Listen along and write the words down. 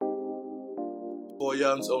For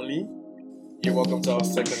Yans only. You're welcome to our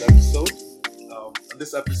second episode. On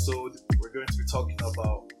this episode, we're going to be talking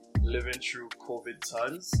about living through COVID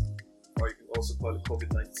times, or you can also call it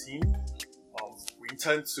COVID-19. We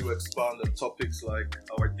intend to expand on topics like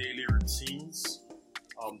our daily routines,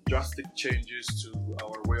 drastic changes to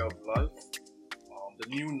our way of life, the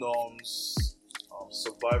new norms,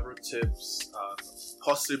 survivor tips, and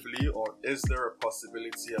possibly, or is there a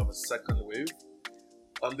possibility of a second wave?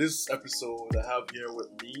 On this episode, I have here with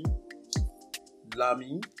me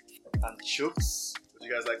Lami and Chooks. Would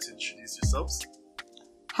you guys like to introduce yourselves?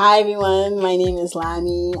 Hi everyone, my name is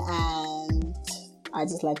Lami and I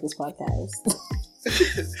just like this podcast.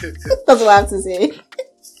 That's what I have to say.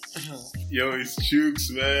 Yo, it's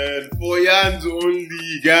Chooks, man. For Yans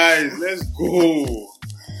only, guys. Let's go.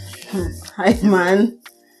 Hi man.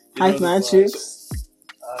 Hi man, Chooks.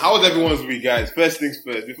 How was everyone's week, guys? First things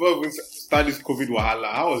first. Before we start this COVID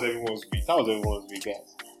wahala, how was everyone's week?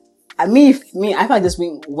 Guys? I mean, I thought this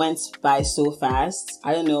week went by so fast.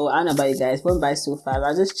 I don't know about you guys. It went by so fast.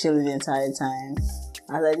 I was just chilling the entire time.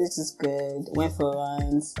 I was like, this is good. Went for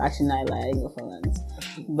runs. Actually, not like go for runs.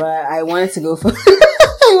 But I wanted to go for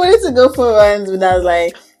runs, but I was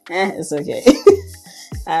like, it's okay.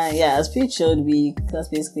 Yeah, it was pretty chilled week. That's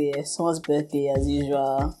basically someone's birthday as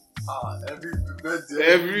usual. Every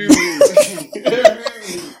week.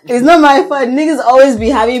 It's not my fault. Niggas always be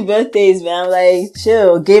having birthdays, man. I'm like,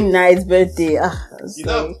 chill. Game night's birthday. I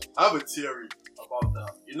have a theory about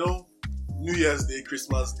that. New Year's Day,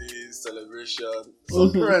 Christmas Day celebration.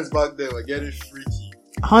 Some parents back then were getting freaky.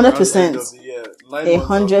 100%.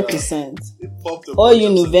 100%. All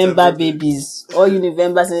you November babies. All you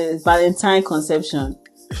November Valentine conception.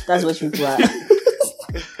 That's what people are.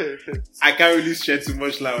 I can't really shed too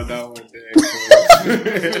much light on that one there.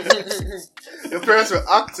 Your parents were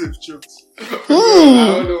active, Chooks. I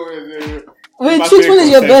don't know. Wait, Chooks, when is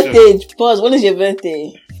your birthday? Pause. When is your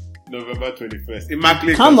birthday? November 21st.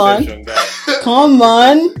 Immaculate Come Conception, guys. Come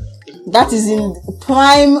on. That is in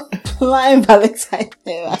prime Valentine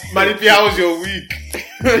era. Manipi, how was your week?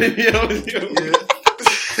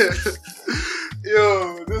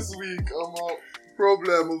 Yo, this week,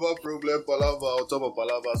 problem over problem, palava on top of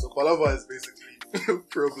palava. So palava is basically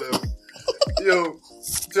problem. Yo,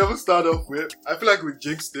 to ever start off with, I feel like we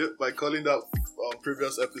jinxed it by calling that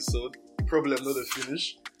previous episode problem not a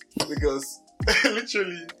finish, because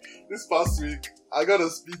literally this past week I got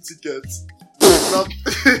a speed ticket.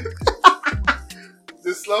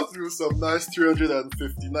 They slapped me with some nice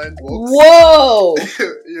 359 bucks. Whoa!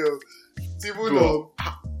 Yo, even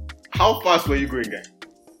how fast were you going, guy?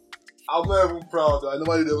 I'm not even proud. I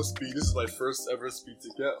normally never speed. This is my first ever speed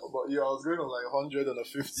ticket. But yeah, I was going on like 100 and a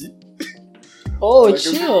 50. Oh, like,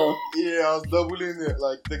 chill. Yeah, I was doubling it.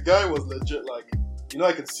 Like, the guy was legit like,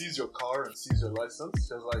 I can seize your car and seize your license.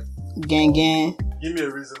 She was like, gang. Give me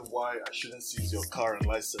a reason why I shouldn't seize your car and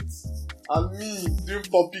license. And me, doing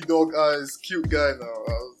puppy dog eyes, cute guy now.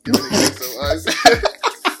 I was giving the guy some eyes.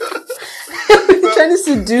 Trying to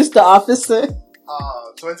seduce the officer.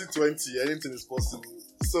 2020, anything is possible.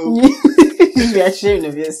 So, you be ashamed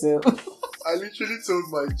of yourself. I literally told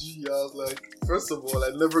my G, I was like, first of all,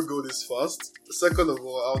 I never go this fast. Second of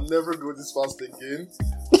all, I'll never go this fast again.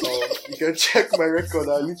 You can check my record.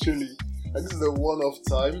 This is a one-off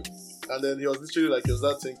time. And then he was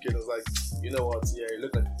that thinking, I was like, you know what, yeah, you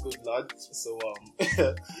look like a good lad. So,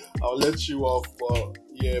 I'll let you off, but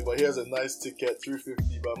here's a nice ticket,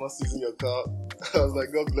 350, but I'm not seizing your car. I was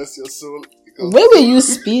like, God bless your soul. Where were you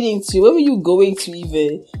speeding to? Where were you going to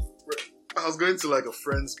even? I was going to like a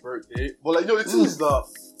friend's birthday. But the thing is that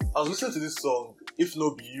I was listening to this song, If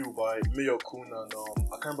No Be You by Mayor Kun and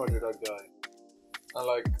I can't remember that guy. And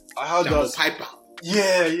I had that Piper.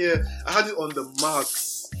 Yeah. I had it on the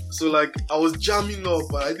max. So I was jamming up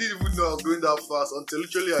and I didn't even know I was going that fast until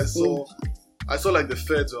literally I saw the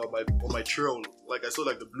feds on my trail. I saw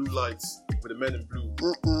the blue lights with the men in blue.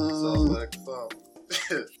 So I was like, fam.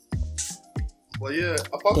 But yeah,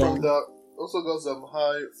 apart from that, also got some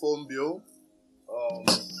high phone bill.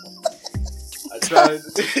 I tried.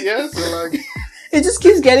 Yeah, so it just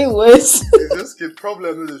keeps getting worse. It just keeps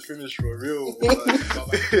problem with the finish for real.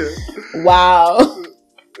 Wow.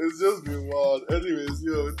 It's just been wild. Anyways,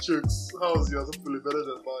 Chooks, how's yours? I'm feeling better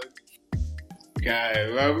than mine. Guy,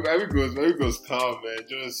 my week goes calm, man.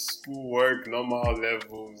 Just school, work, normal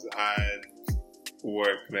levels, and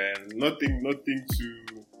work, man. Nothing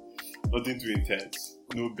too intense.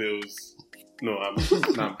 No bills. No, I'm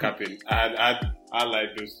capping. I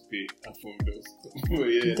like bills to pay. I phone bills. But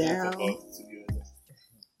yeah, that's about it, to be honest.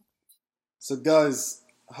 So guys,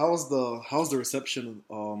 how's the reception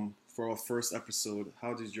for our first episode,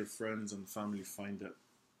 how did your friends and family find it?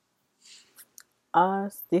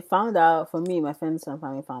 They found out for me. My friends and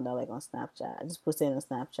family found out like on Snapchat. I just posted it on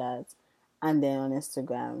Snapchat, and then on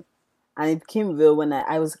Instagram, and it became real when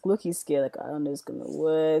I was low-key scared. Like I don't know if it's gonna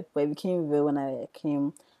work, but it became real when I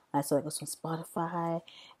came. I saw like it was on Spotify,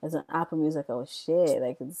 it's on Apple Music. Oh shit!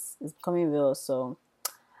 Like it's becoming real. So,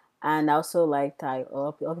 and I also liked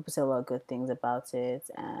all people say a lot of good things about it,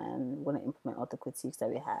 and want to implement all the critiques that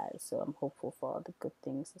we had. So I'm hopeful for all the good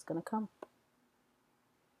things that's gonna come.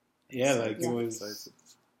 Yeah, like Yeah.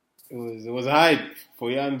 it was hype for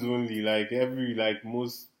Yans only. Like every like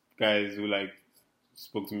most guys who like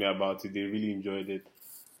spoke to me about it, they really enjoyed it.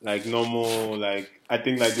 Like normal, like I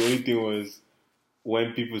think like the only thing was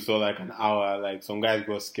when people saw like an hour, like some guys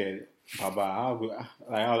got scared. Baba, how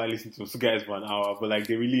will I listen to those guys for an hour? But like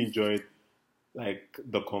they really enjoyed like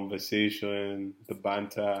the conversation, the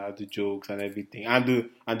banter, the jokes and everything. And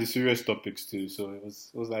the serious topics too. So it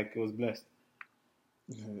was blessed.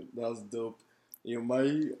 That's dope.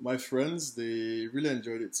 My friends, they really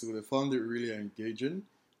enjoyed it too. They found it really engaging.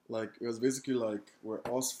 Like it was basically like we're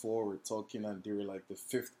us four were talking and they were like the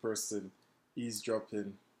fifth person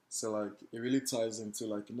eavesdropping. So like it really ties into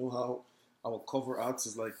like how our cover art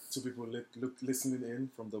is like two people look listening in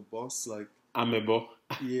from the bus. Like Amebo.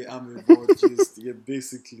 yeah, I'm involved. Just yeah,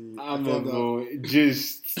 basically Amebo.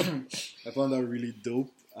 Just I found that really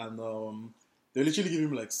dope. And they're literally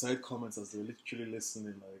giving me like side comments as they're literally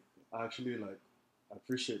listening. Like I actually like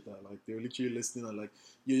appreciate that. Like they were literally listening and like,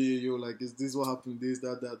 yo, like is this what happened? This,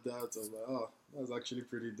 that. I was like, oh, that's actually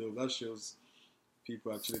pretty dope. That shows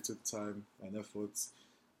people actually took time and effort.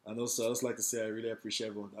 And also I just like to say I really appreciate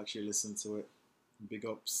everyone that actually listened to it. Big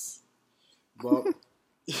ups. But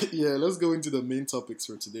yeah, let's go into the main topics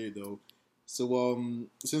for today though. So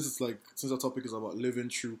since our topic is about living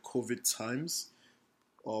through COVID times,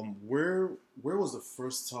 where was the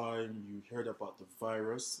first time you heard about the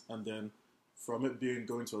virus, and then from it being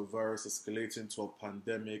going to a virus escalating to a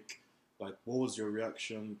pandemic, like what was your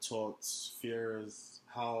reaction, thoughts, fears?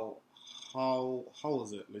 How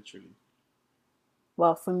was it literally?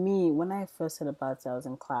 Well, for me, when I first heard about it, I was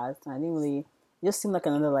in class, and I didn't really. It just seemed like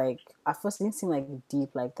another like. At first, it didn't seem like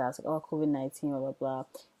deep like that. It's like, oh, COVID-19, blah blah blah.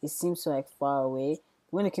 It seemed so like far away.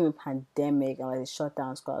 When it came to pandemic and like the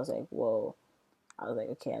shutdown school, I was like, whoa. I was like,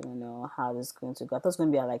 okay, I don't know how this is going to go. I thought it was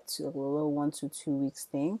going to be like a little 1 to 2 weeks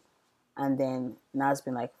thing, and then now it's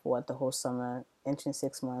been like what the whole summer, entering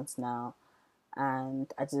 6 months now,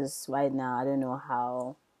 and I just right now I don't know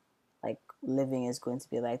how like living is going to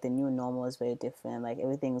be like. The new normal is very different. Like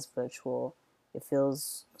everything is virtual. It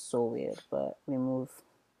feels so weird, but we move.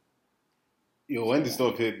 yo, So when the yeah,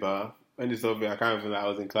 stuff hit, I can't even. I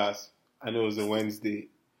was in class. I know it was a Wednesday.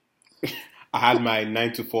 I had my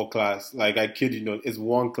 9 to 4 class. Like I kid you not, it's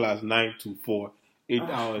one class 9 to 4, 8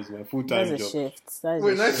 hours, my full that's time a job. shift. That is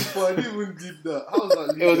Wait, a nice shift. before I didn't even deep that. How was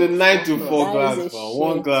that? It was a legal? 9 to 4 That class, is a man.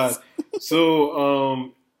 One shift. class.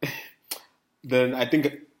 So then I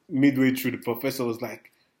think midway through, the professor was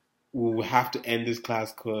like, "We will have to end this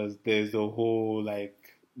class because there's a whole like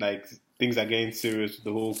things are getting serious with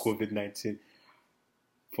the whole COVID-19.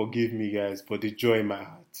 Forgive me, guys, but the joy in my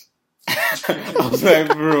heart." I was like,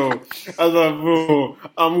 bro,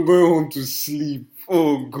 I'm going home to sleep.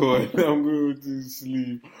 Oh God, I'm going to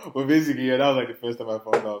sleep. But basically, yeah, that was like the first time I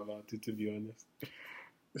found out about it, to be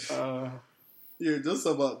honest. Uh, Yeah, just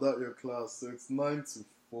about that your class. So it's 9 to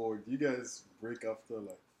 4. Do you guys break after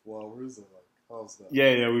like 4 hours or like how's that?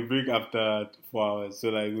 yeah, we break after 4 hours. So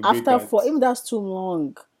like we break After at 4, even that's too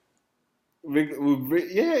long. we break.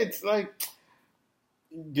 Yeah, it's like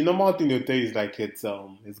the normal thing they'll tell you is like it's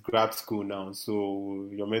grad school now, so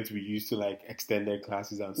you're meant to be used to like extended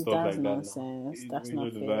classes and stuff That's like that now. nonsense. That's You know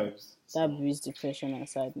not the fair. vibes. That So breeds depression and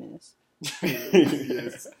sadness.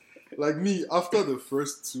 Yes. Like me, after the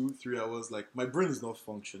first 2 3 hours, like my brain is not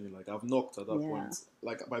functioning. Like I've knocked at that Yeah. point.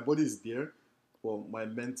 Like my body is there, but my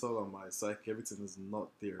mental and my psyche, everything is not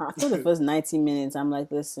there. After the first 90 minutes, I'm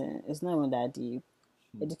like, listen, it's not even that deep.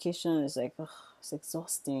 Education is like, ugh, it's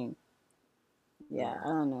exhausting. Yeah, I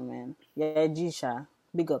don't know, man. Yeah, Jisha,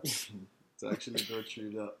 big ups. To actually go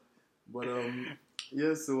through that. But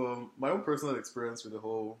yeah. So my own personal experience with the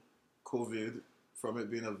whole COVID, from it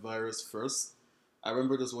being a virus first. I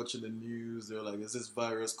remember just watching the news. They were like, "Is this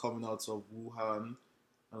virus coming out of Wuhan?"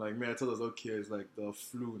 And like, man, I thought it was okay. It's like the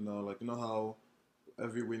flu now. Like, you know how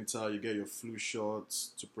every winter you get your flu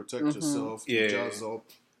shots to protect yourself, to Yeah. jazz up.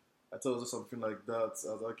 I thought it was something like that.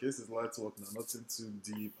 I was like, okay, this is light work now, nothing too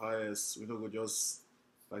deep. Highest, we don't go just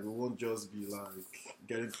like we won't just be like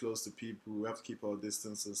getting close to people. We have to keep our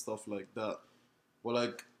distance and stuff like that. But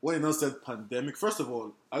like when he now said pandemic, first of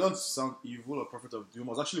all, I don't sound evil or prophet of doom.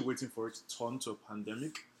 I was actually waiting for it to turn to a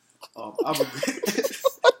pandemic. I have a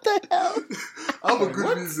What the hell? I have a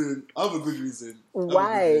good reason. I have a good reason.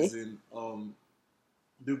 Why?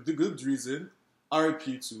 The good reason, RIP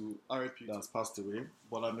that has passed away.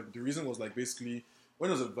 But the reason was like basically when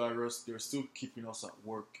there's a virus, they're still keeping us at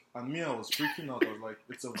work. And me, I was freaking out. I was like,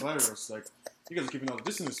 it's a virus. Like, you guys are keeping out.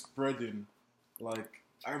 This thing is spreading. Like,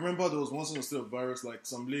 I remember there was once there was still a virus, like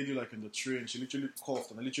some lady like in the train, she literally coughed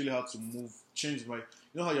and I literally had to change my, you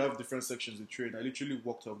know how you have different sections of the train? I literally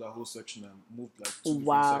walked out of that whole section and moved like two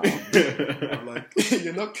different sections. I'm like,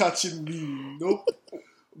 you're not catching me. Nope.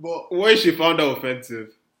 But when she found out offensive,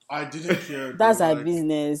 I didn't care. That's her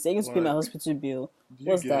business. They can pay my hospital bill.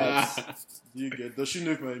 What's that? Do you get? Does she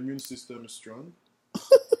know if my immune system is strong?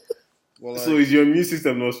 Well, so is your immune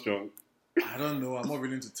system not strong? I don't know. I'm not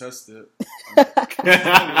willing to test it. I'm not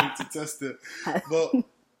willing to test it.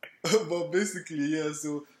 But basically, yeah.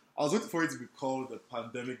 So I was waiting for it to be called a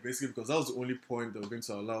pandemic, basically because that was the only point they were going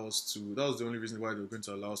to allow us to. That was the only reason why they were going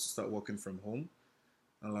to allow us to start working from home.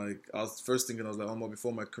 And like I was first thinking, I was like, oh,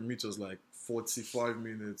 before my commute was like 45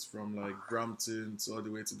 minutes from like Brampton to all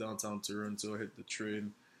the way to downtown Toronto, hit the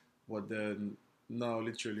train. But then now,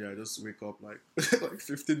 literally, I just wake up like like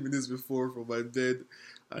 15 minutes before from my bed.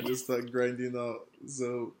 I just start grinding out.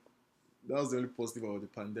 So that was the only positive about the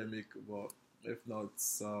pandemic. But if not,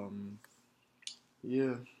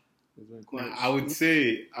 yeah, it's been quite. I would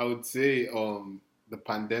say, the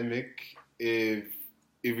pandemic, if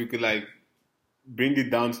we could like bring it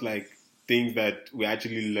down to like things that we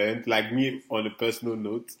actually learned, like me on a personal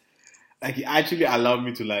note, like it actually allowed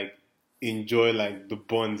me to like enjoy like the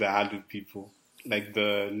bonds I had with people, like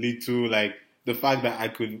the little, like the fact that I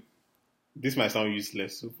could, this might sound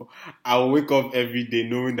useless, so I will wake up every day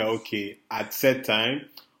knowing that okay, at set time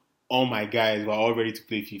all my guys were all ready to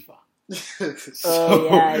play FIFA.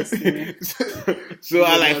 I see. So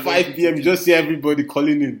at like 5 p.m. you just see everybody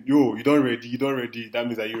calling in, yo, you don't ready, that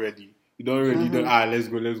means are you ready? You don't ready,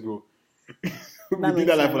 let's go. We did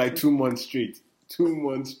that like for like 2 months straight. 2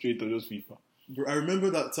 months straight of just FIFA. Bro, I remember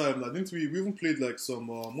that time. I think we even played like some.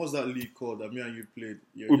 What's that league called that me and you played?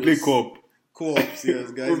 We played co-op. Co-ops,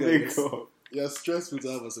 yes, guys. We played co-op. Yeah, stressful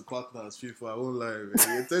to have as a partner as FIFA. I won't lie, man.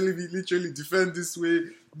 You're telling me literally defend this way,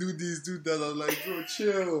 do this, do that. I'm like, bro,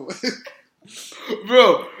 chill.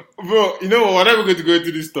 bro, you know what? We're never going to go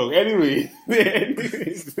into this talk. Anyways.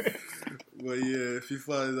 But yeah,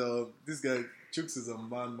 FIFA. This guy Chooks is a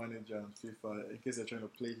man manager in FIFA. In case you're trying to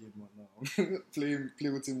play him now, play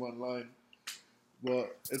with him online.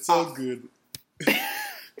 But it's all good.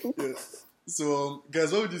 Yeah. So,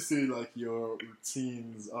 guys, what would you say like your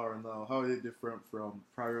routines are now? How are they different from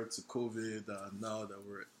prior to COVID and now that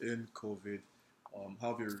we're in COVID?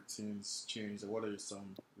 How have your routines changed? And what are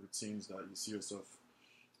some routines that you see yourself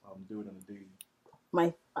doing on a daily?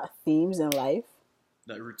 My themes in life?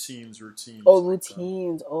 Like routines. Oh,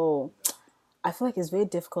 routines. I feel like it's very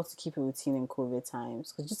difficult to keep a routine in COVID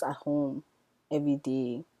times because just at home every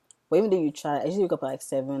day. But even though you try, I usually wake up at like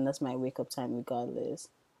 7. That's my wake up time regardless.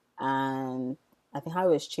 And I think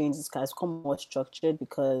how it's changed is because it's become more structured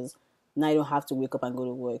because now you don't have to wake up and go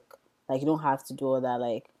to work. Like you don't have to do all that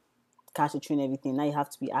like catch a train everything. Now you have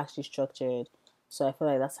to be actually structured. So I feel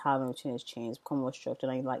like that's how my routine has changed, become more structured.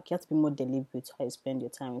 And you have to be more deliberate how you spend your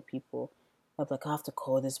time with people. Like I have to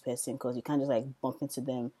call this person because you can't just like bump into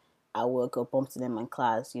them at work or bump to them in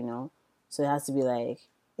class, you know. So it has to be like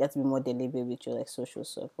you have to be more deliberate with your like social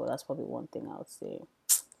circle. That's probably one thing I would say.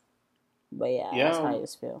 But yeah, that's how I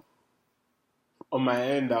just feel. On my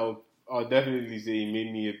end, I'll definitely say it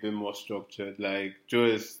made me a bit more structured. Like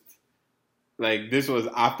just like this was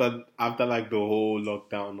after like the whole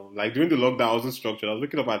lockdown. Like during the lockdown, I wasn't structured. I was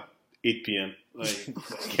waking up at 8 p.m. Like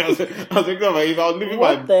I was waking up if I was living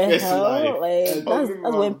my best life. Like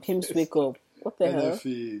that's when pimps wake up. What the hell?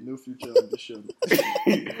 No future ambition.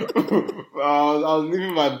 I was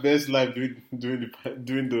living my best life during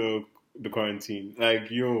the quarantine.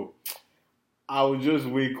 Like I would just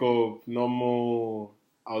wake up normal.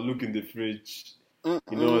 I'll look in the fridge. You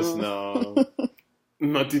know us now.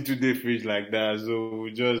 Nothing to the fridge like that. So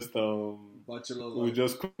we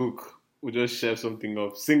just cook. We just share something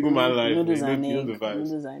up. Single man life. Noodles and egg.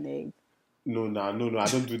 Noodles and egg. No. I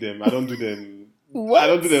don't do them. What?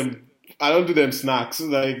 I don't do them snacks.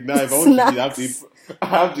 Like now, if I want to eat, I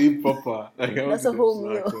have to eat proper. Like that's a whole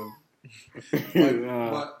meal.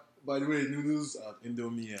 By the way, noodles and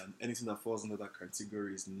Indomie and anything that falls under that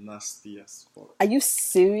category is nasty as fuck. Are you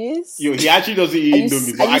serious? Yo, he actually doesn't eat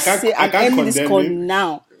Indomie. So I can't condemn him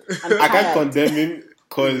now. I can't condemn him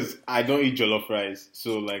because I don't eat jollof rice.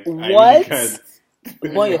 So like, what? I really can't.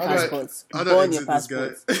 Burn your How do I- passports. how do I Burn your exit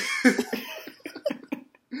this guy? passports.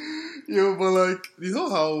 Yo, but like, you know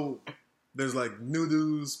how there's like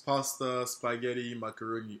noodles, pasta, spaghetti,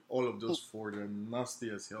 macaroni, all of those four, they're nasty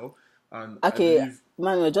as hell. And Okay, I believe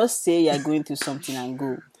Manuel, just say you're going through something and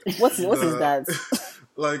go. What is the- that?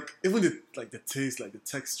 like even the taste, like the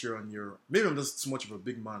texture on your, maybe I'm just too much of a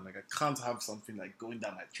big man. Like I can't have something like going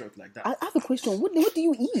down my throat like that. I have a question. What do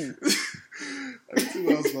you eat?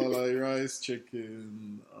 Everything else now, like rice,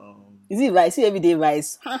 chicken. Is it rice? Is it everyday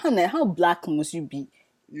rice? How black must you be?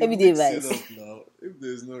 You Everyday mix rice. it up now. If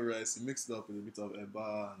there's no rice, you mix it up with a bit of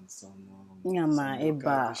eba and some. Yeah, man, some local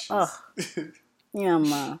eba. dishes. Yeah,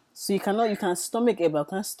 ma. So you can stomach eba,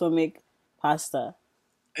 can't stomach pasta.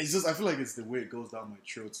 It's just I feel like it's the way it goes down my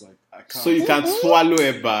throat. Like I can't. So you can swallow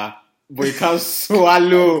eba, but you can't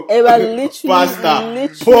swallow Eba literally,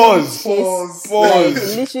 pasta. Pause. Pause. Like,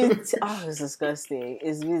 Pause. literally, it's disgusting.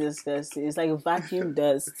 It's really disgusting. It's like vacuum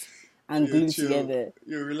dust and Yeah, glue chill. together.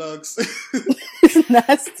 You relax. It's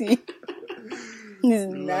nasty.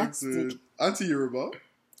 It's Relax. nasty. Auntie Yoruba.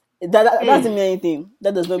 That doesn't mean anything.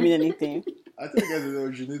 That does not mean anything. I think as the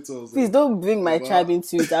originators. Please don't bring my Yoruba. tribe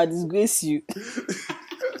into it. I'll disgrace you.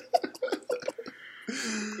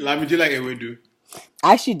 Like, would you like ewedu?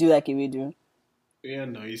 I actually do like Ewedu. Yeah,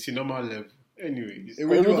 no, you see normal level. Anyways,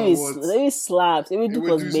 Ewedu Ewedu and is what? Ewedu slaps. Ewedu Ewedu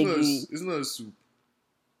was is not a- bakery. it's not a soup.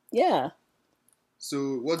 Yeah.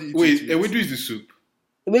 So what do you wait, eat with? ewedu is the soup.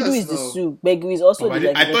 Ewedu Yes, is the no. soup. Bakery is also Oh,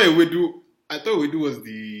 the I thought ewedu was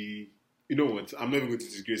the. You know what? I'm never going to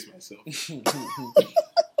disgrace myself.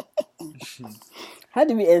 How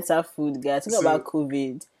do we enter food, guys? Talking So- about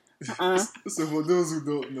COVID. So for those who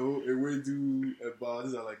don't know, ewedu, eba,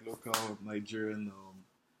 these are like local Nigerian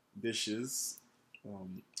dishes.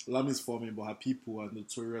 Lam is forming, but her people are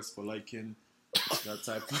notorious for liking that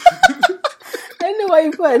type. I don't know why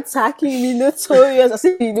people are attacking me. Notorious. I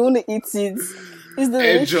said you don't want to eat it. It's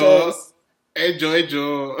delicious.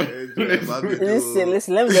 Ejo.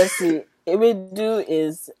 Listen. Let me just say, Ewedu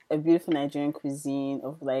is a beautiful Nigerian cuisine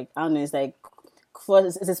of like I don't know. It's like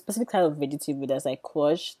it's a specific type of vegetable that's like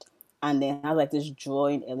crushed and then has like this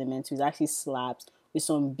drawing element to it. It actually slaps with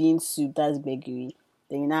some bean soup. That's bakery.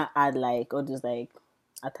 Then you now add like all those like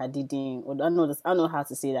atadiding or I don't know how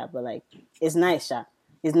to say that, but like it's nice, sha.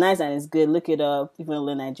 It's nice and it's good. Look it up. People don't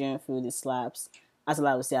learn Nigerian food. It slaps. That's all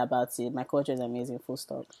I would say about it. My culture is amazing. Full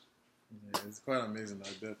stop. Yeah, it's quite amazing, I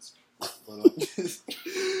bet. But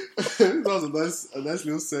that was a nice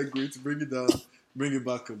little segue to bring it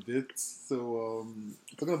back a bit. So,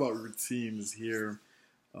 talking about routines here,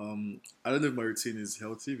 I don't know if my routine is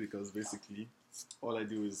healthy because basically all I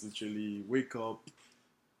do is literally wake up,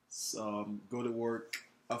 go to work.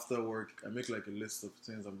 After work, I make like a list of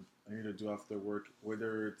things I need to do after work,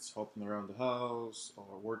 whether it's hopping around the house or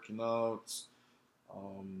working out.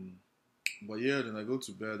 But yeah, then I go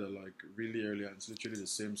to bed at like really early, and it's literally the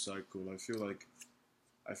same cycle. I feel like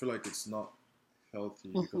it's not healthy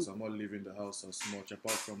because I'm not leaving the house as much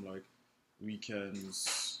apart from like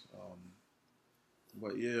weekends.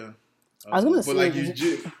 But yeah, I was gonna But like say,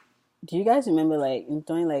 you, do you guys remember like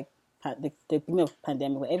during like the beginning of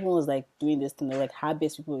pandemic, where everyone was like doing this thing, like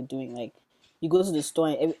habits people were doing, like you go to the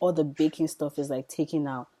store and all the baking stuff is like taken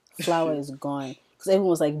out, flour is gone because everyone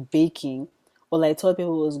was like baking, or like toilet paper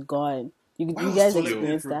was gone. You guys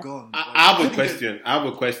experienced that? I have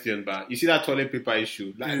a question, but you see that toilet paper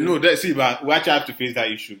issue? Like, no, but we actually have to face that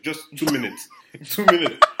issue. Just 2 minutes. 2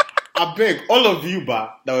 minutes. I beg all of you,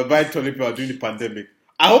 that were buying toilet paper during the pandemic.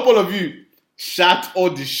 I hope all of you shut all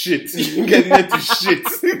the shit. You get into shit.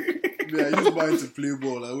 Yeah, I used mine to play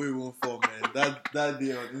ball. I went 1-4, man. That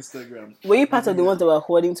day on Instagram. Were you part of the ones that were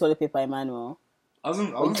hoarding toilet paper, Emmanuel? I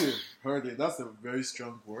wasn't hurting. That's a very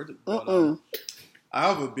strong word. But, I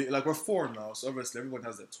have a bit, like we're 4 now, so obviously everyone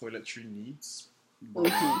has their toiletry needs. But,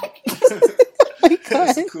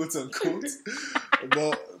 quote unquote.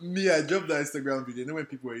 But me, I dropped that Instagram video. You know when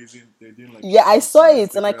people were they're doing like. Yeah, I saw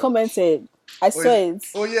it and I Instagram. commented. I saw it.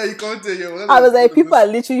 Oh yeah, you commented. Yeah, I was like, people are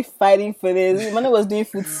literally fighting for this. Emmanuel was doing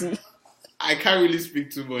footsie. I can't really speak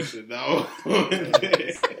too much now.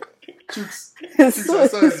 Chooks, It's I saw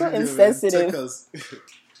his so video, man. insensitive. Check us.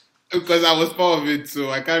 Because I was part of it, so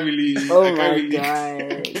I can't really. Oh I can't my really...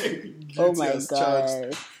 god. Oh Guilty my as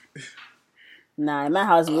charged. god. Nah, in my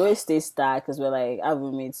house we always stay stacked because we're like our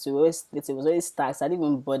roommates, so we always split. It was always stacked, so I didn't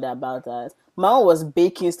even bother about that. My mom was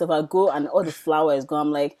baking stuff. I go and all the flour is gone.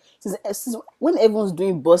 I'm like, since when everyone's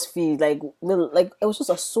doing BuzzFeed, like it was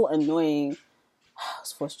just so annoying. I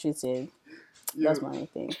was frustrated. That's my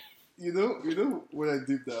thing. when I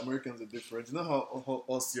did the Americans are different. You know how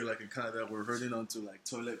us here, like in Canada, we're holding on to like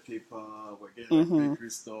toilet paper, we're getting like bakery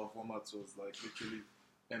stuff. Walmart was like literally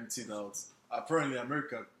emptied out. Apparently,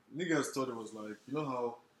 America niggas thought it was like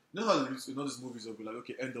these movies will be like,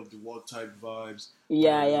 okay, end of the world type vibes.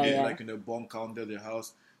 Yeah. Like in a bunker under their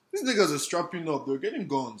house. These niggas are strapping up. They're getting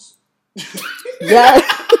guns. Yeah.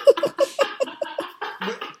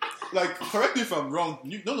 Like, correct me if I'm wrong.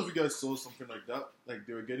 None of you guys saw something like that. Like,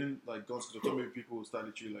 they were getting like guns because maybe people will start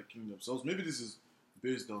literally like killing themselves. Maybe this is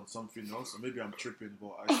based on something else, or maybe I'm tripping.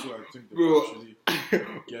 But I think they were actually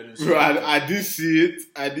getting. Bro, I didn't see it.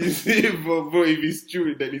 But bro, if it's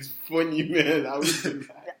true, then it's funny, man.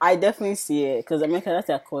 I definitely see it because America, that's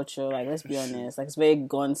their culture. Like, let's be honest. Like, it's very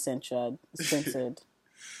gun centered.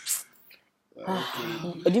 Do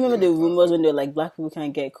you remember the rumors when they were like black people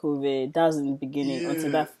can't get COVID? That was in the beginning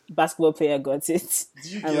until that basketball player got it,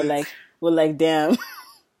 and we're like, damn.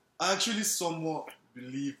 I actually somewhat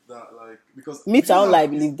believe that, like, because me too. I don't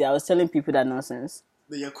like believe that. I was telling people that nonsense.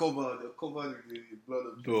 They're covered with the blood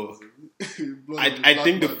of bro. Jesus. I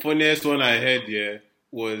think the funniest one I heard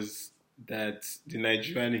was that the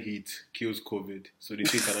Nigerian heat kills COVID, so they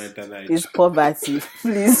take another night. It's poverty,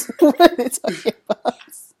 please. What are they talking about?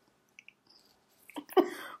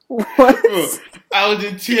 What? Bro, I was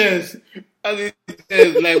in tears.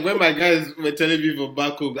 Like when my guys were telling me from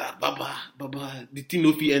back home, Baba, the thing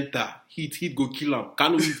no fit enter. Heat go kill him.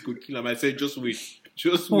 Can't heat go kill him. I said, just wait.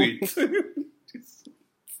 They'll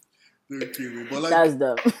kill me. But like, that's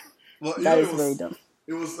dumb. Well, that is very dumb.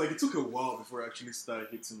 It was like it took a while before it actually started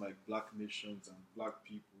hitting like black nations and black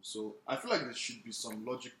people. So I feel like there should be some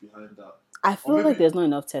logic behind that. I feel like there's not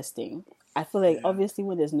enough testing. I feel like obviously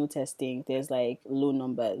when there's no testing, there's like low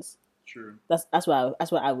numbers. True. That's what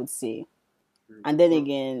I would say. True. And then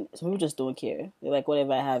again, some people just don't care. They're like,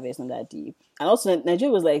 whatever I have, it's not that deep. And also,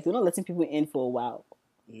 Nigeria was like, they're not letting people in for a while.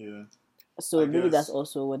 Yeah. So maybe that's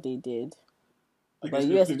also what they did. But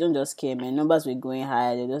US, they don't just care, man. Numbers were going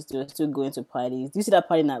high. They were still going to parties. Do you see that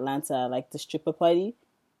party in Atlanta, like the stripper party?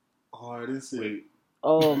 Oh, I didn't see it.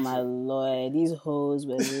 Oh my Lord, these hoes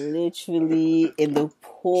were literally in the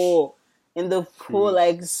pool,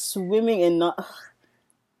 like swimming and not.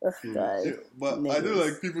 God. Yeah, but I know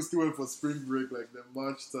like people still went for spring break, like the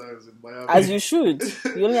March times in Miami. As you should.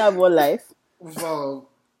 You only have one life. Wow.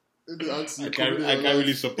 I can't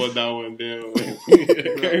really support that one there. I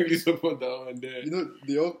can't really support that one there. You know,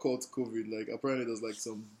 they all caught COVID. Like apparently there's like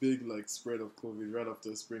some big like spread of COVID right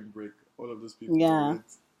after spring break. All of those people. Yeah.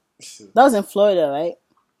 That was in Florida, right?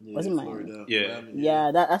 Yeah, was it Florida? Yeah. Miami,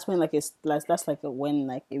 yeah. That's when like that's like when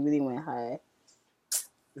like it really went high.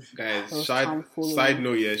 Guys, side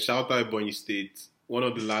note, shout out Ebonyi State, one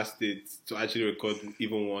of the last states to actually record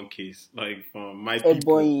even one case. Like from my people.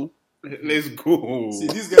 Ebonyi. Let's go. See,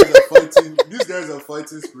 these guys are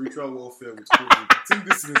fighting spiritual warfare with COVID. I think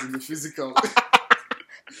this is in the physical.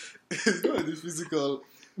 It's not in the physical.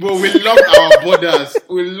 But we locked our borders.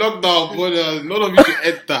 None of you should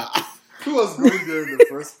enter. Who was going there in the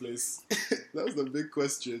first place? That was the big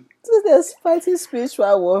question. So there's fighting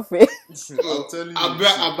spiritual warfare. I'm telling you.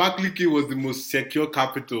 Abakaliki was the most secure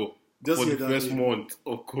capital for the first month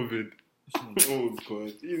of COVID. Oh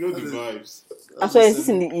God, you know the vibes. Actually, it's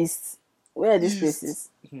in the east. Where are these places?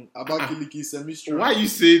 Abakaliki, Semistry. Why you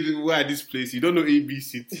say where are these places? You don't know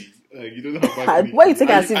ABCT. You don't know Abakaliki. Why you take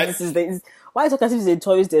as if this is why you talk as if it's a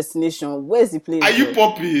tourist destination? Where's the place? Are you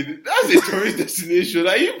popping? That's a tourist destination.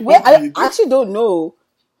 Are you popping? Where I actually don't know.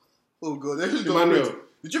 Oh God, I actually don't know.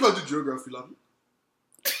 Did you ever do geography, Lam?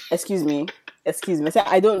 Excuse me. I said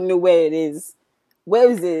I don't know where it is. Where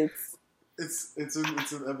is it? It's in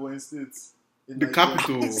Ebonyi State. The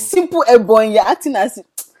capital. Simple Ebonyi. You're acting as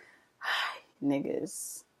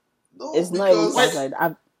niggas. No, it's not even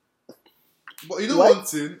outside. But you know one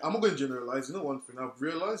thing? I'm not going to generalize. You know one thing? I've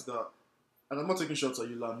realized that, and I'm not taking shots at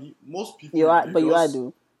you, Lami. Most people you are, but you are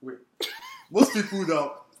do. Wait, most people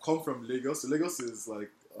that come from Lagos. So Lagos is like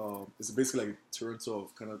it's basically like Toronto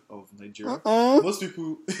of Nigeria. Most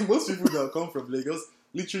people that come from Lagos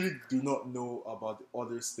literally do not know about the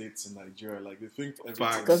other states in Nigeria. Like they think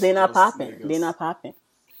because they're not popping. They're not popping.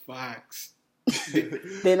 Facts.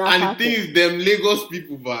 They're not and popping. The thing is, them Lagos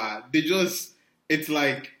people, they just it's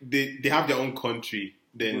like they have their own country.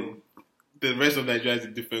 Then the rest of Nigeria is a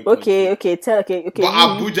different country. Okay. But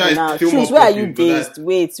Abuja is still Chooks, more. where are you based?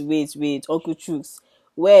 Wait, Uncle Chooks.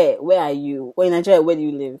 Where are you? Well, in Nigeria, where do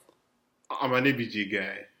you live? I'm an ABG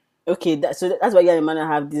guy. Okay, so that's why you and Emmanuel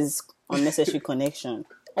have this unnecessary connection.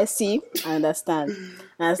 I see. I understand.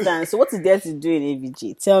 So what is there to do in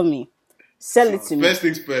ABG? Tell me. Sell it to me. First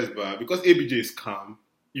things first, because ABJ is calm,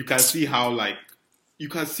 you can see how you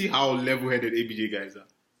can see how level-headed ABJ guys are.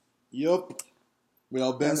 Yup. With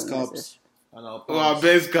our Benz That's a caps message. and our Oh, our Porsche.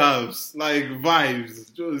 best calves, like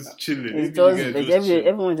vibes, just chilling. It's ABJ just guys like chill.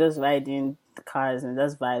 everyone just riding the cars and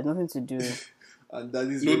just vibes, nothing to do. And that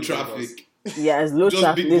is No really traffic, Yeah, it's low just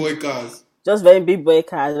traffic. big boy cars. Just very big boy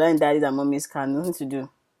cars, riding daddy's and mommy's car, nothing to do.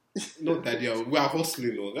 Not that we are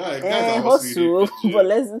hustling, though. Guys are hustling.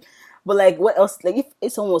 Hustle, but like what else? Like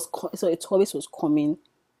if someone was, so a tourist was coming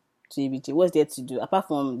to ABJ, what's there to do apart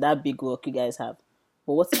from that big rock you guys have?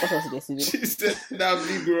 But what else is there to do? She said that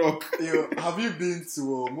big rock. Yo, have you been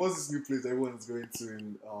to what's this new place everyone's going to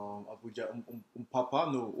in Abuja? Papa?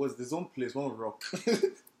 No, what's this one place? One rock.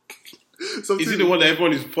 Is it the one that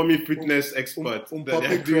everyone is forming fitness experts that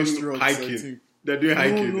they're doing restaurants, I hiking? think. They're doing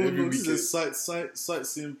hiking No, every this weekend. is a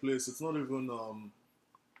sightseeing place. It's not even about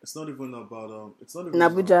it's not even In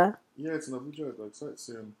Abuja, yeah, it's in Abuja, like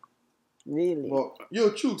sightseeing. really? But yo,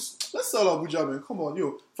 Chooks, let's sell Abuja, man. Come on,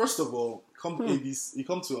 yo. First of all, come to ABC. You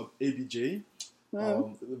come to ABJ. A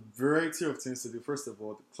variety of things to do. First of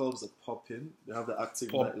all, the clubs are popping. They have the active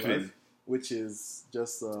nightlife, which is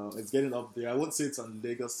just it's getting up there. I won't say it's on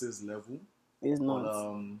Lagos's level, It's but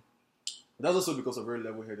not. that's also because of very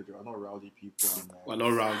level-headed. They are not rowdy people. And, We're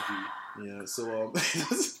not rowdy. yeah, so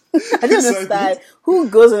I don't understand. Who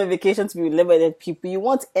goes on a vacation to be with level-headed people? You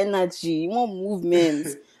want energy, you want movement.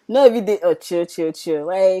 Not every day, oh, chill.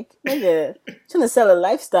 Like, nigga, trying to sell a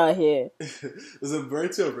lifestyle here. there's a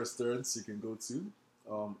variety of restaurants you can go to.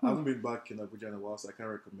 I haven't been back in Abuja in a while, so I can't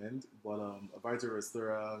recommend. But a variety of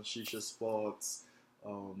restaurants, shisha spots.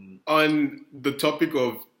 On the topic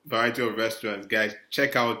of variety of restaurants, guys,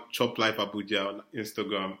 check out Chop Life Abuja on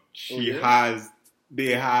Instagram.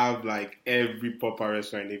 They have like every proper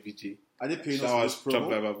restaurant in ABJ. Are they paying Shout us out for Chop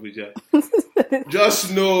this Life promo? Abuja.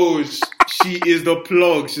 Just know she is the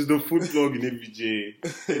plug. She's the food plug in ABJ.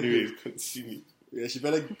 Anyways, continue. Yeah, she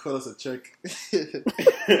better cut us a check.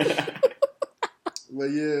 But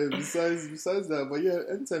yeah, besides that, but yeah,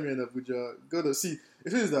 anytime you're in Abuja, go to see.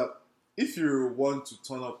 It is that if you want to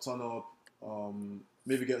turn up,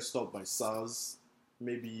 maybe get stopped by SARS,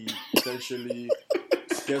 maybe potentially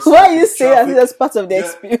get Why are you stuck in saying that traffic, that's part of the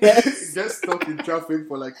experience? get stuck in traffic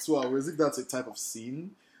for like 2 hours. If that's a type of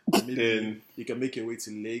scene, maybe Then you can make your way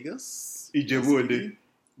to Lagos. Ijebu Ode. Do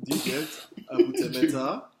you get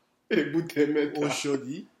Abutemeta? Ebutemeta.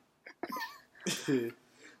 Oshodi.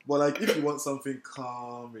 But like if you want something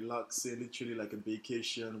calm, relaxing, literally like a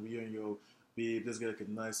vacation, we and your babe, let's get like a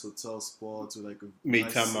nice hotel spot with like a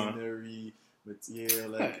nice Maitama. scenery, with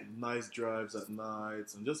like nice drives at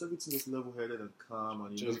night, and just everything is level headed and calm,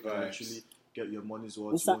 and you Just can vibes. actually get your money's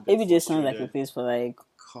worth. ABJ sounds like a place for like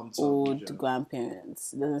come to old Abuja.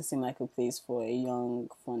 grandparents. It doesn't seem like a place for a young,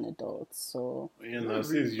 fun adult. So Yeah, now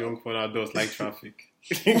since young fun adults like traffic.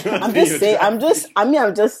 I'm just saying. I'm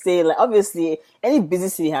just saying. Like, obviously, any busy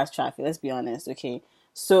city has traffic. Let's be honest, okay.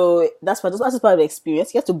 So that's part of the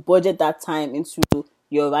experience. You have to budget that time into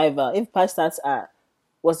your arrival. If party starts at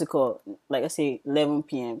what's it called? Like I say, 11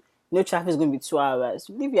 p.m. No traffic is going to be 2 hours.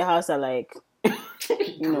 You leave your house at like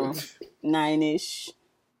 9ish.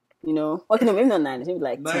 Okay, no, maybe not 9ish. Maybe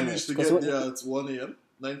like 9ish 10ish. to get there at 1 a.m.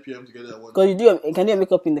 9 p.m. to get there at 1 Because a.m. you can do your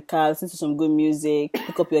makeup in the car, listen to some good music,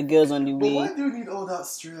 pick up your girls on the But way. why do you need all that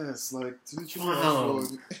stress? Like to literally have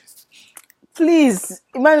fun? Please,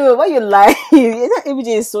 Emmanuel, why you lying? ABJ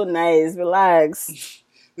is so nice. Relax.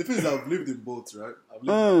 The thing is, I've lived in both, right? I've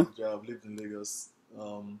lived in Abuja, I've lived in Lagos.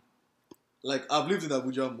 Like, I've lived in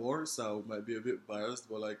Abuja more, so I might be a bit biased,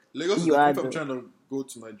 but like, Lagos is like, if I'm trying to go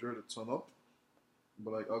to Nigeria to turn up,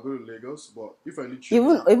 but like, I'll go to Lagos, but if I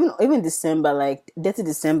literally... Even December, like, dirty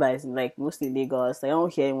December is like mostly Lagos. Like, I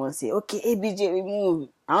don't hear anyone say, okay, ABJ, we move.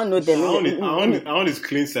 I don't know them. I want is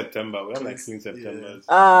clean September. We have like clean September.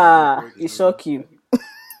 It shock you.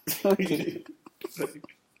 Okay.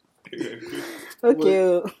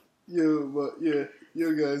 Okay.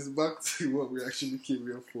 Yo guys, back to what we actually came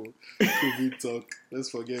here for. COVID talk. Let's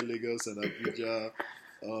forget Lagos and Abuja.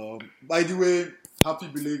 By the way,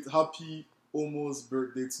 happy almost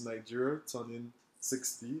birthday to Nigeria, turning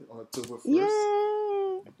 60 on October 1st.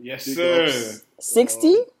 Yeah. Yes, Big sir. ups.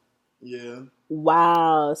 60? Yeah.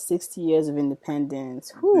 Wow, 60 years of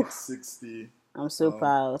independence. Whew. Big 60. I'm so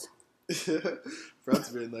proud. Proud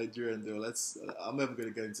to be a Nigerian though. I'm never going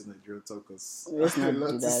to get into Nigerian talk because Let's not do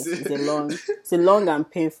that. It's a long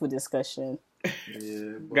and painful discussion.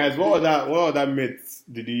 Yeah, Guys, what other myths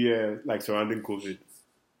did you hear like surrounding COVID?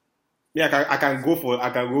 Yeah, I can go for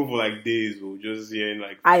like days or just hearing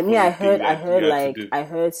like. I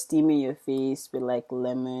heard steaming your face with like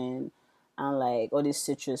lemon and like all these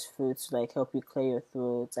citrus fruits to like help you clear your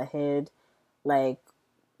throat. I heard like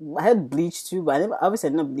I had bleach too, but obviously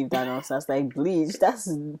I didn't believe that nonsense. Like bleach, that's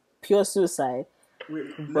pure suicide. Wait,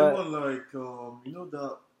 But lemon like you know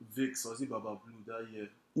that Vicks or is it Baba Blue that year?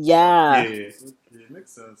 yeah, Yeah. Okay,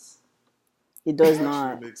 makes sense. it does It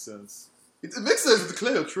not. actually makes sense. It makes sense to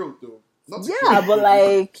clear your throat though. Not to Yeah, clear but your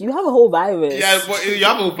like you have a whole virus. Yeah, but you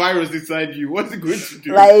have a virus inside you. What's it going to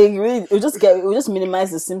do? Like really, it will just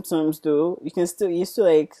minimize the symptoms though. You're still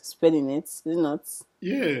like spreading it, is it not?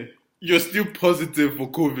 Yeah. You're still positive for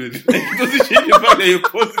COVID. Like, it doesn't change the fact that you're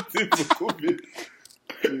positive for COVID.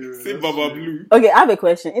 Yeah, Say that's Baba true. Blue. Okay, I have a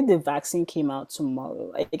question. If the vaccine came out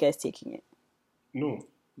tomorrow, are you guys taking it? No.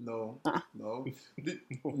 No, Uh-uh. no.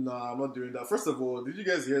 Nah, I'm not doing that. First of all, did you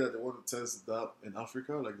guys hear that they want to test that in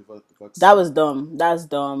Africa, like the vaccine? That was dumb. That's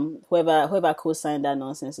dumb. Whoever co-signed that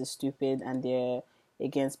nonsense is stupid, and they're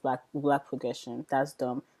against black progression. That's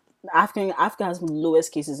dumb. Africa has the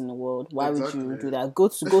lowest cases in the world. Why would you Exactly. do that? Go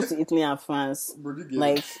to Italy and France. Bro, you get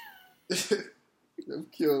Like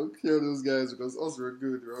kill those guys because us were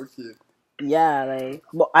good. We're okay. yeah, like.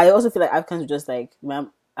 But I also feel like Africans are just like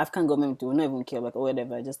African government will not even care, like, or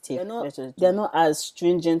whatever, just take. They're not as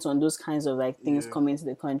stringent on those kinds of like things Yeah. coming to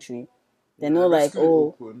the country. They're Yeah, not like, basically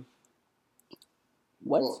oh, open.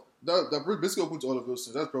 what? Well, that basically open to all of those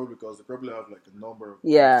things. That's probably because they probably have like a number of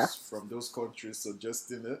Yeah. groups from those countries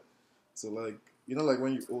suggesting it. So like like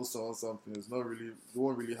when you owe someone something, it's not really you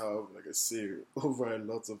won't really have like a say over a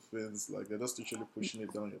lot of things. Like they're just literally pushing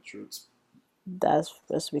it down your throats.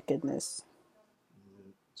 That's wickedness.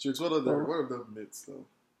 Chicks, what are the myths though?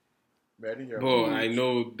 Man, I didn't hear Bro, about I it.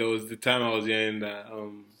 know there was the time I was hearing that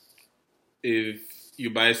if you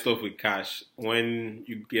buy stuff with cash, when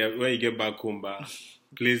you get back home,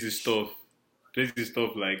 place the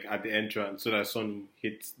stuff like at the entrance so that someone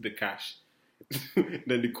hits the cash.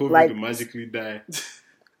 Then the COVID Like- will magically die.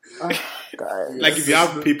 Oh God. Like if you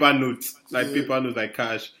have paper notes, like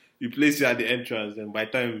cash, you place it at the entrance, and by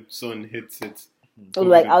the time sun hits it, Oh, COVID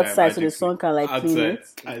like will die outside, so the magically. sun can like clean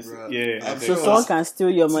Outside. it. Yeah, I'm I So sure think someone can steal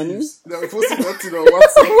your money. Thieves. They're posting nothing on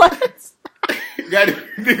WhatsApp. What? God,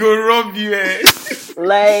 they go rob you.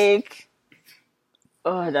 Like,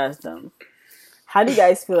 oh, that's dumb. How do you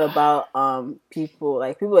guys feel about people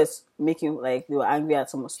was making like they were angry at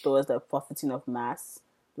some stores that are profiting off masks?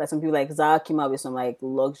 Like some people like Zara came out with some like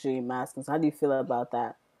luxury masks. So how do you feel about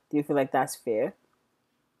that? Do you feel like that's fair?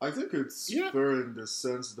 I think it's Yeah. fair in the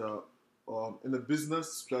sense that in a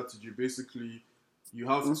business strategy, basically, you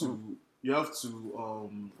have to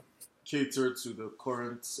cater to the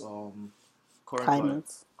current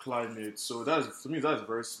Climate. climate. So that's to me that's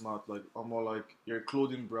very smart. Like I'm more like your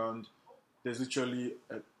clothing brand. There's literally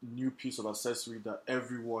a new piece of accessory that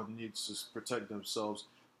everyone needs to protect themselves.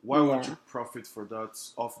 Why would Yeah. you profit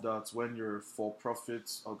off that when you're a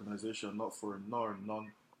for-profit organization, not a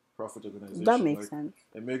non-profit organization? That makes Like, sense.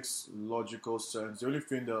 it makes logical sense. The only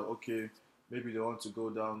thing that, okay, maybe they want to go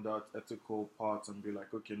down that ethical part and be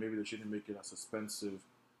like, okay, maybe they shouldn't make it as expensive.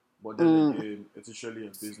 But then again, it's usually a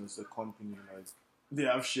business, a company, like, they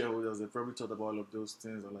have shareholders, they probably thought about all of those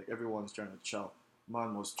things, and like, everyone's trying to chop. Man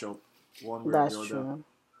must chop one way That's or the true. other.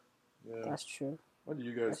 Yeah. That's true. What do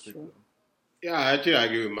you guys That's think, true. though? Yeah, I actually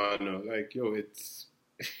agree with Mano. Like, yo, it's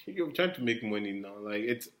you're trying to make money now. Like,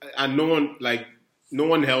 it's and no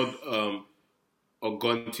one held a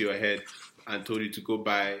gun to your head and told you to go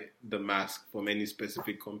buy the mask from any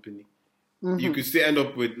specific company. You could still end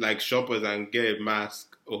up with like shoppers and get a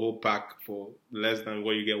mask, a whole pack for less than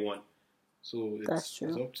what you get one. So That's true.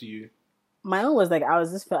 It's up to you. My own was like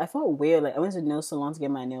I felt weird. Like I went to the nail salon to get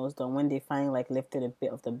my nails done when they finally like lifted a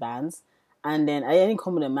bit of the bands, and then I didn't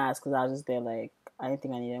come with a mask because I was just there like I didn't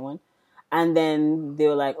think I needed one, and then they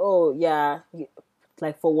were like, oh yeah,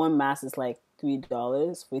 like for one mask it's like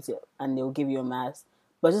 $3 for it, and they'll give you a mask.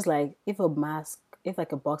 But just like if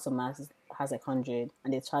like a box of masks has like 100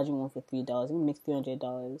 and they're charging one for $3, it makes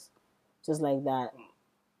 $300, just like that.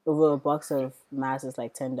 Over a box of masks is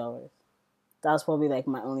like $10. That's probably like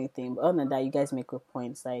my only thing. But other than that, you guys make good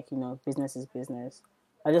points. Like, business is business.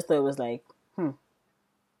 I just thought it was like,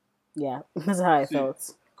 yeah, that's how I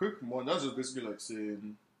felt. Quick one, that's just basically like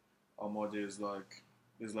saying, there's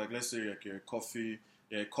like let's say like you're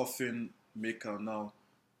a coffin maker now.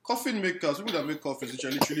 Coffin makers, people that make coffins, which are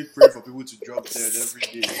literally pray for people to drop dead every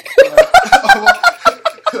day.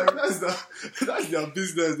 Like, that's their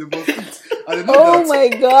business. They must eat. And they know Oh that, my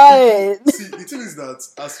god! See, the thing is that,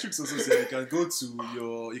 as Tricks also said, you can go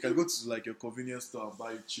to like your convenience store and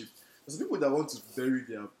buy it cheap. There's people that want to bury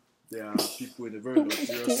their people in a very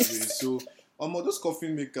luxurious way. So, those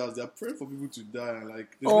coffin makers, they're praying for people to die, and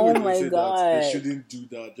like, there's no way Oh to my say that God. they shouldn't do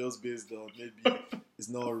that just based on maybe it's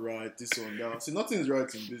not right, this one, that. See, nothing is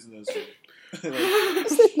right in business.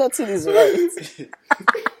 Nothing is right.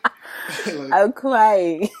 Like, I'll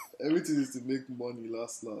cry. everything is to make money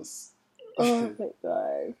last. Oh my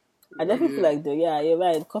god. I definitely feel like though, yeah, you're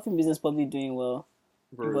right. Coffee business probably doing well.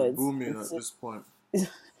 Bro, But booming at this point.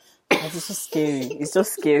 It's just scary. It's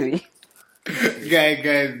just scary. guys,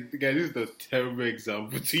 this is a terrible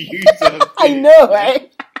example to use. I know,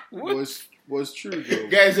 right? Was true though.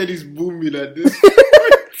 Guys said it's booming at this.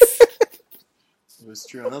 It was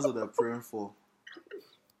true, and that's what they're praying for.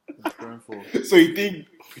 They're praying for. So you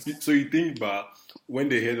think, but when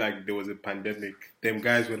they heard like there was a pandemic, them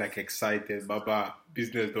guys were like excited, Baba,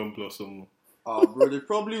 business don't blossom. Bro, they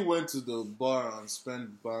probably went to the bar and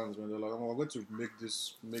spent bands when they're like, "Oh, I'm going to make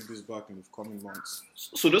this back in the coming months."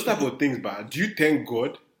 So those type of things, but do you thank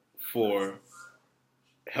God for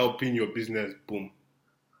helping your business boom?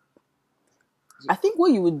 I think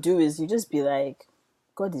what you would do is you just be like,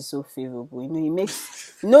 God is so favorable. You know, he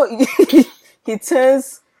makes he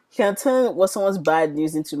can turn what someone's bad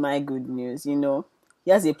news into my good news, you know. He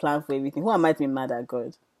has a plan for everything. Who am I to be mad at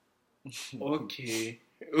God? Okay.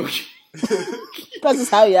 That is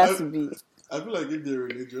how it has to be. I feel like if they're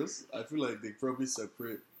religious, I feel like they probably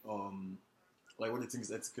separate like what they think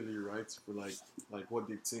is ethically right for like what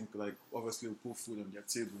they think, like obviously will put food on their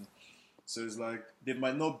table. So it's like they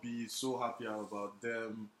might not be so happy about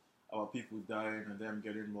people dying and them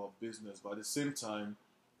getting more business, but at the same time,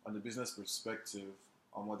 on the business perspective,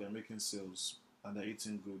 on what they're making sales and they're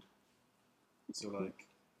eating good. So like,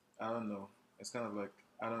 I don't know. It's kind of like,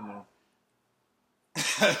 I don't know.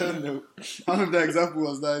 I don't know if the example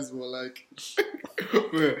was nice, but like,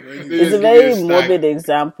 it's a very morbid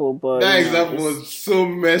example, but that example was so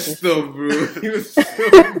messed up, bro. It was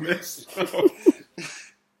so messed up.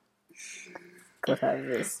 God have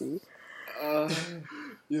mercy.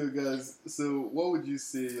 Yo, guys. So, what would you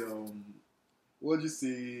say? What would you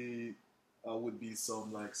say would be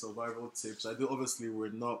some like survival tips? I do. Obviously, we're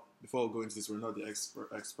not. Before we go into this, we're not the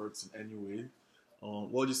experts in any way.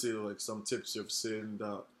 What would you say? Like some tips you've seen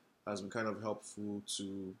that has been kind of helpful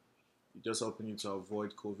to just helping you to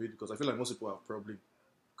avoid COVID? Because I feel like most people have probably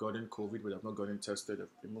gotten COVID, but have not gotten tested. The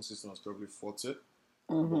immune system has probably fought it.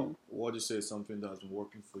 Mm-hmm. But what would you say is something that has been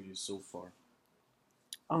working for you so far?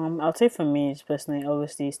 I'll say for me personally,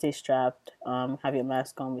 obviously stay strapped. Have your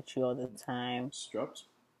mask on with you all the time. Strapped?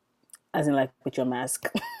 As in like with your mask.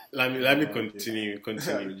 Let me continue.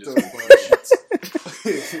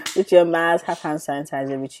 With your mask, have hand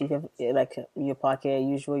sanitizer with you, like your pocket,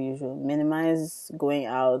 usual. Minimize going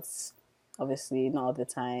out. Obviously, not all the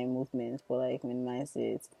time movements, but like minimize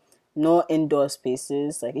it. No indoor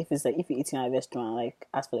spaces. Like if you're eating at a restaurant, like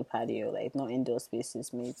ask for the patio. Like no indoor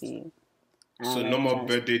spaces, maybe. So no more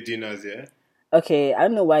birthday dinners, yeah? Okay, I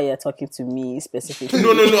don't know why you're talking to me specifically.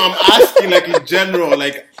 No. I'm asking like in general.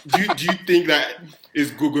 Like, do you think that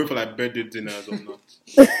it's good going for like birthday dinners or not?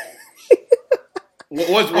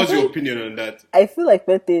 What's your opinion on that? I feel like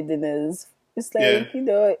birthday dinners. It's like you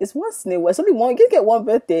know, it's once in a while. It's only one. You can get one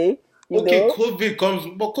birthday. You know? COVID comes,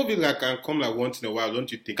 but COVID like can come like once in a while,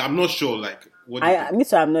 don't you think? I'm not sure. Like, what? Me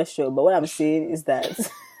too. I'm not sure, but what I'm saying is that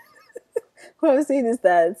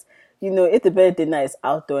you know, if the birthday night is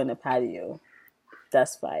outdoor in a patio,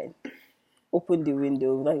 that's fine. Open the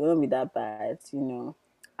window, like it won't be that bad, you know.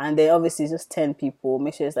 And then obviously it's just 10 people.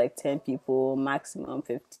 Make sure it's like 10 people, maximum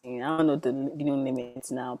 15. I don't know the limits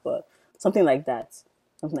now, but something like that.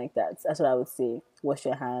 That's what I would say. Wash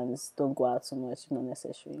your hands. Don't go out too much if not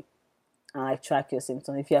necessary. And like track your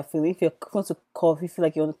symptoms. If you're going to cough, you feel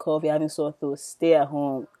like you want to cough, you're having sore throat, stay at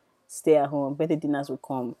home. Birthday dinners will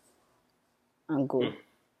come and go.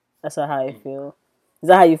 That's how I feel. Is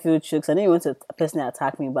that how you feel, Chooks? I know you want to personally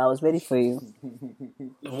attack me, but I was ready for you.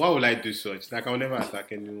 Why would I do such? Like, I'll never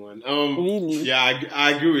attack anyone. Really? Yeah,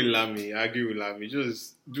 I agree with Lami.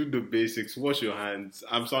 Just do the basics. Wash your hands.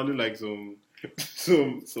 I'm sounding like some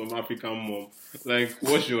African mom. Like,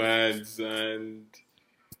 wash your hands and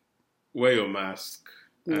wear your mask.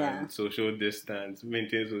 Yeah. And social distance.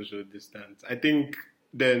 Maintain social distance. I think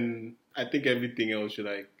everything else should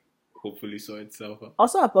like hopefully sort itself out.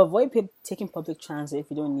 Also, avoid taking public transit if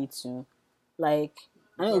you don't need to. Like,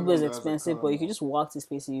 I know Uber is expensive, but you can just walk to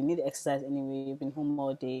spaces. You need to exercise anyway. You've been home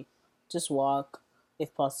all day. Just walk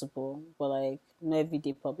if possible. But like, no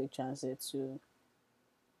everyday public transit too.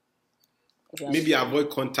 Maybe avoid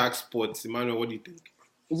contact sports. Emmanuel, what do you think?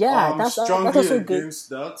 Yeah, that's also good. Against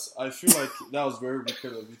that. I feel like that was very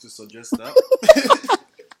wicked of you to suggest that.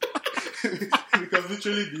 Because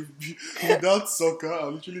literally, without soccer,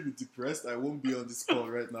 I'll literally be depressed. I won't be on this call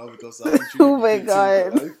right now because I literally oh my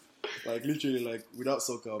god! Like literally, like without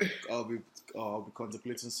soccer, I'll I'll be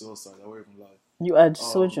contemplating suicide. I won't even lie. You are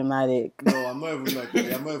so dramatic. No, I'm not even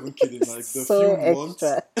I'm not even kidding. Like the so few months,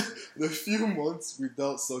 extra. the few months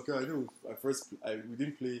without soccer, I know we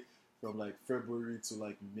didn't play from like February to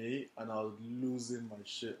like May, and I was losing my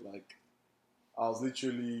shit. Like I was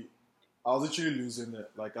literally losing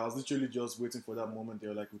it. Like I was literally just waiting for that moment. They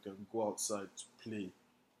were like, we can go outside to play.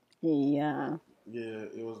 Yeah. Yeah,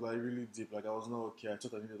 it was like really deep. Like I was not okay. I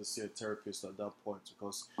thought I needed to see a therapist at that point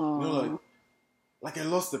because like I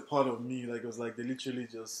lost a part of me. Like it was like they literally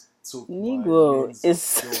just took Negro, my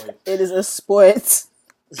joy. It is a sport.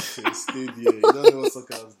 It stayed here. You don't know what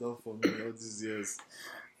soccer has done for me all these years.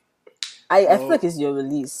 I feel like it's your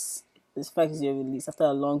release. This fact is your release after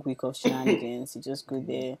a long week of shenanigans. You just go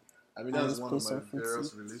there. I mean that's one of my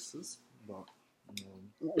various releases, but.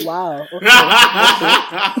 Wow. Okay.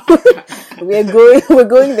 We're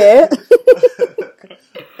going there.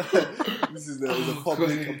 This is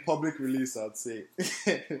a public release, I'd say.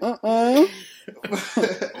 What?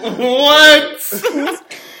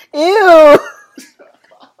 Ew.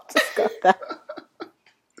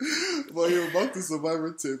 But back to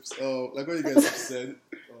survivor tips. Like what you guys have said,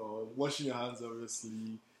 washing your hands,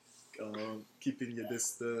 obviously, keeping your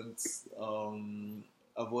distance,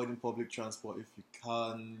 avoiding public transport if you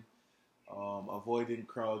can, avoiding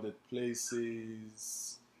crowded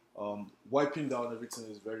places, wiping down everything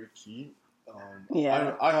is very key.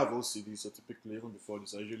 I have OCD, so typically even before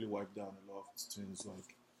this, I usually wipe down a lot of things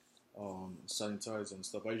like sanitize and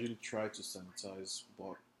stuff. I usually try to sanitize,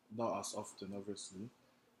 but not as often, obviously.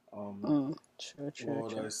 True.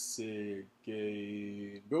 I say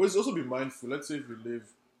again? But always also be mindful. Let's say if you live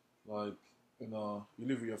like you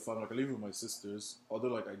live with your family. Like I live with my sisters. Although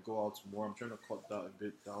like I go out more, I'm trying to cut that a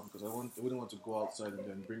bit down because I wouldn't want to go outside and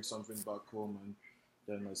then bring something back home and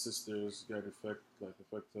then my sisters get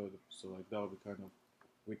affected. So like that would be kind of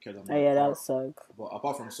wicked. That would suck. But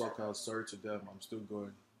apart from soccer, sorry to them, I'm still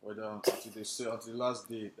going. Whether until the last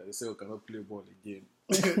day that they say we cannot play ball again.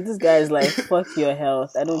 This guy is like, fuck your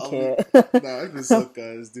health. I don't care. I feel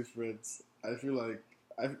soccer is different. I feel like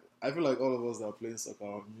all of us that are playing soccer,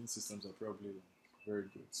 our immune systems are probably like, very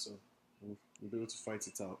good. So we'll be able to fight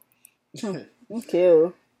it out.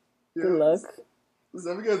 Okay. Good luck. So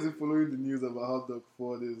have you guys been following the news about how Doug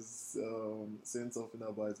Ford is saying something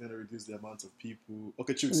about it's going to reduce the amount of people?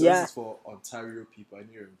 Okay, true. So this is for Ontario people. I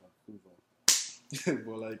knew you're in Vancouver.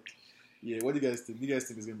 But like, what do you guys think? Do you guys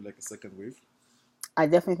think it's going to be like a second wave? I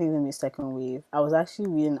definitely think there'll be a second wave. I was actually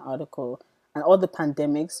reading an article, and all the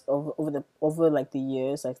pandemics over like the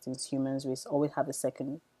years, like since humans, we always have a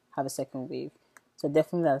second wave. So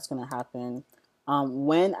definitely that's gonna happen.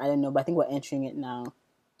 When I don't know, but I think we're entering it now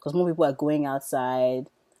because more people are going outside,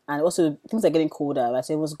 and also things are getting colder. Right?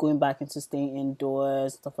 So everyone's going back into staying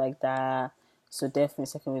indoors, stuff like that. So definitely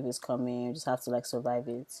second wave is coming. We just have to like survive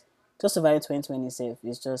it. Just surviving 2020 safe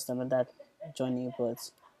is just another journey, but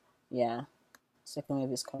yeah. Second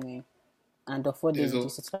wave is coming, and the 4 days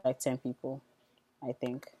just like 10 people, I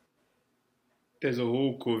think. There's a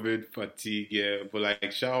whole COVID fatigue, but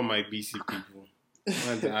like shout out my BC people.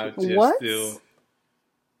 Out here what? Still,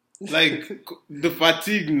 like the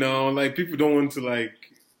fatigue now, like people don't want to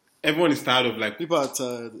like. Everyone is tired of like. People are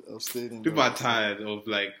tired of staying. People are tired of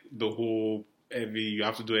like the whole you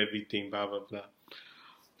have to do everything, blah blah blah.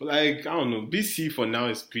 But like I don't know, BC for now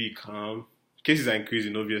is pretty calm. Cases are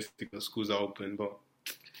increasing, obviously, because schools are open, but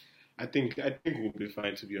I think we'll be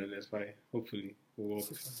fine, to be honest. Hopefully, we'll all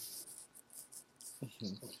be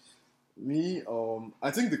fine. Me,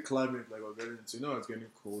 I think the climate, like we're getting into, it's getting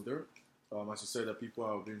colder. As you said, that people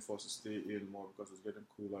are being forced to stay in more because it's getting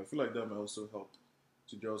cooler. I feel like that might also help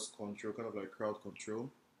to just control, kind of like crowd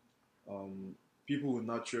control. People will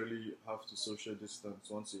naturally have to social distance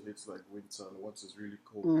once it hits like winter, once it's really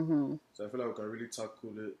cold. Mm-hmm. So I feel like we can really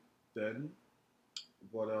tackle it then.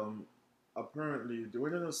 But apparently the way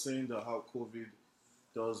they're saying that how COVID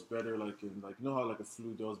does better, like in like how like a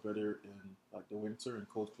flu does better in like the winter and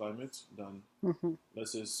cold climate than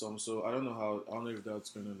let's say some. So I don't know if that's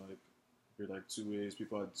gonna like be like two ways.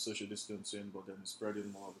 People are social distancing, but then it's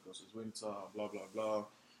spreading more because it's winter. Blah blah blah.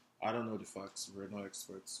 I don't know the facts. We're not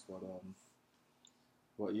experts, but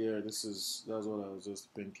yeah, that's what I was just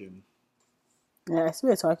thinking. Yeah, I see what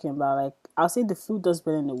you're talking about. Like, I'll say the flu does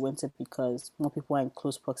better in the winter because more people are in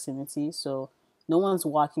close proximity. So no one's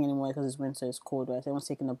walking anymore because it's winter, it's cold, right? Everyone's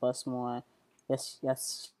taking the bus more. You're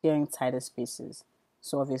sharing tighter spaces.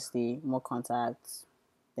 So obviously more contact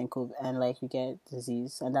than COVID, and like you get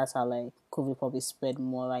disease, and that's how like COVID probably spread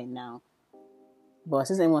more right now. But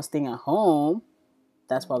since everyone's staying at home,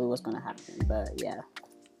 that's probably what's gonna happen. But yeah.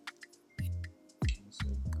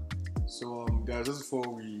 So, guys, just before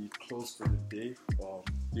we close for the day,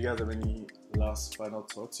 do you guys have any last final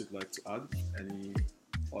thoughts you'd like to add? Any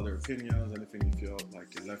other opinions? Anything you feel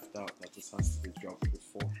like you left out that just has to be dropped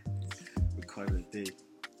before we call it a day?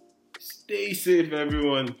 Stay safe,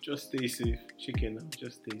 everyone. Just stay safe. Chicken,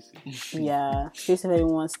 just stay safe. Yeah, stay safe,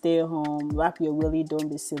 everyone. Stay home. Wrap your willy.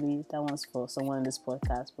 Don't be silly. That one's for someone in this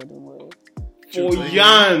podcast, but don't worry. For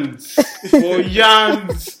yarns only.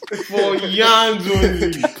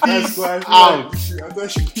 Peace out.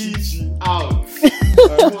 Out.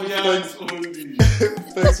 For yarns only.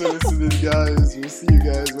 Thanks for listening, guys. We'll see you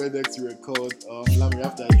guys when next we record. Lam, you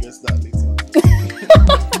have to address that later.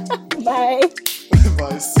 Bye.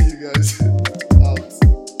 Bye. See you guys.